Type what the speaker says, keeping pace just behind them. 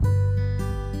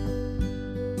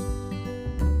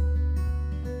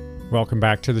Welcome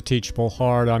back to the Teachable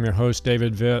Heart. I'm your host,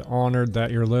 David Vitt. Honored that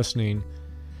you're listening.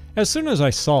 As soon as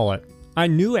I saw it, I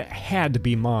knew it had to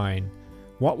be mine.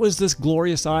 What was this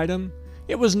glorious item?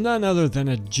 It was none other than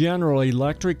a General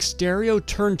Electric stereo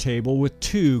turntable with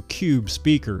 2 cube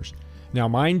speakers. Now,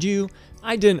 mind you,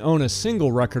 I didn't own a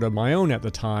single record of my own at the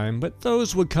time, but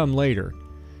those would come later.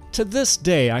 To this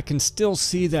day, I can still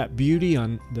see that beauty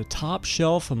on the top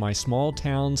shelf of my small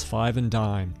town's Five and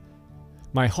Dime.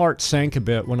 My heart sank a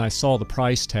bit when I saw the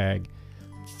price tag.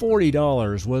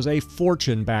 $40 was a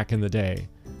fortune back in the day.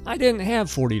 I didn't have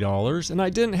 $40, and I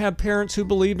didn't have parents who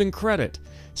believed in credit,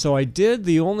 so I did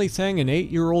the only thing an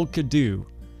 8-year-old could do.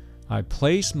 I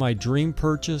placed my dream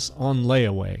purchase on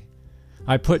layaway.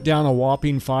 I put down a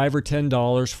whopping $5 or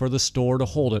 $10 for the store to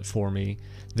hold it for me.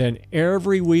 Then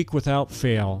every week without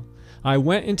fail, I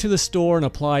went into the store and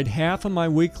applied half of my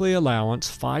weekly allowance,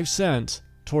 5 cents,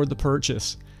 toward the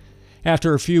purchase.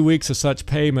 After a few weeks of such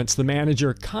payments, the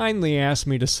manager kindly asked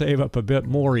me to save up a bit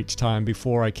more each time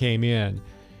before I came in.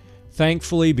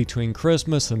 Thankfully, between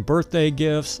Christmas and birthday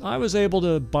gifts, I was able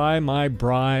to buy my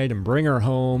bride and bring her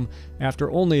home after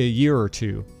only a year or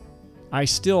two. I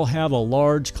still have a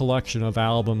large collection of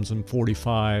albums and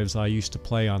 45s I used to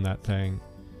play on that thing.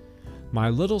 My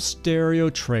little stereo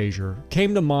treasure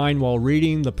came to mind while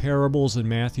reading the parables in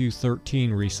Matthew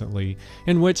 13 recently,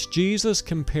 in which Jesus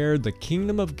compared the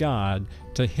kingdom of God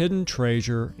to hidden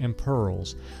treasure and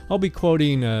pearls. I'll be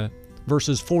quoting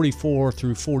verses 44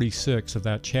 through 46 of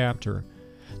that chapter.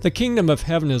 The kingdom of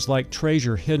heaven is like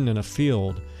treasure hidden in a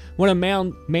field. When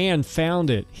a man found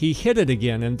it, he hid it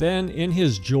again, and then, in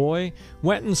his joy,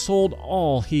 went and sold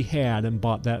all he had and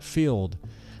bought that field.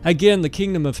 Again, the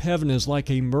kingdom of heaven is like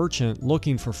a merchant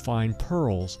looking for fine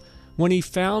pearls. When he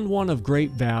found one of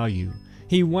great value,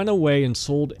 he went away and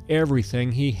sold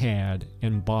everything he had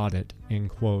and bought it."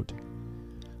 End quote.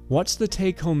 What's the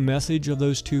take-home message of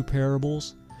those 2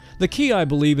 parables? The key, I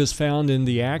believe, is found in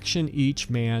the action each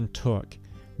man took.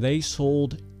 They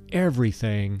sold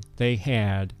everything they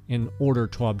had in order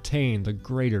to obtain the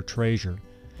greater treasure.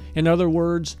 In other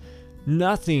words,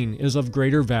 nothing is of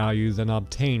greater value than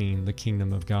obtaining the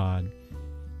kingdom of God.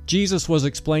 Jesus was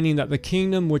explaining that the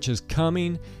kingdom which is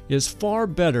coming is far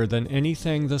better than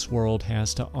anything this world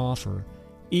has to offer,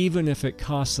 even if it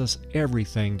costs us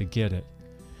everything to get it.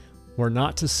 We're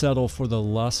not to settle for the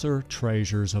lesser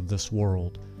treasures of this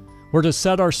world. We're to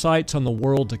set our sights on the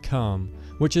world to come,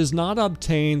 which is not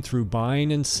obtained through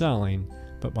buying and selling,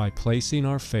 but by placing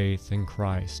our faith in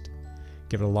Christ.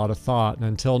 Give it a lot of thought, and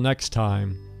until next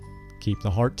time, keep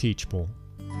the heart teachable.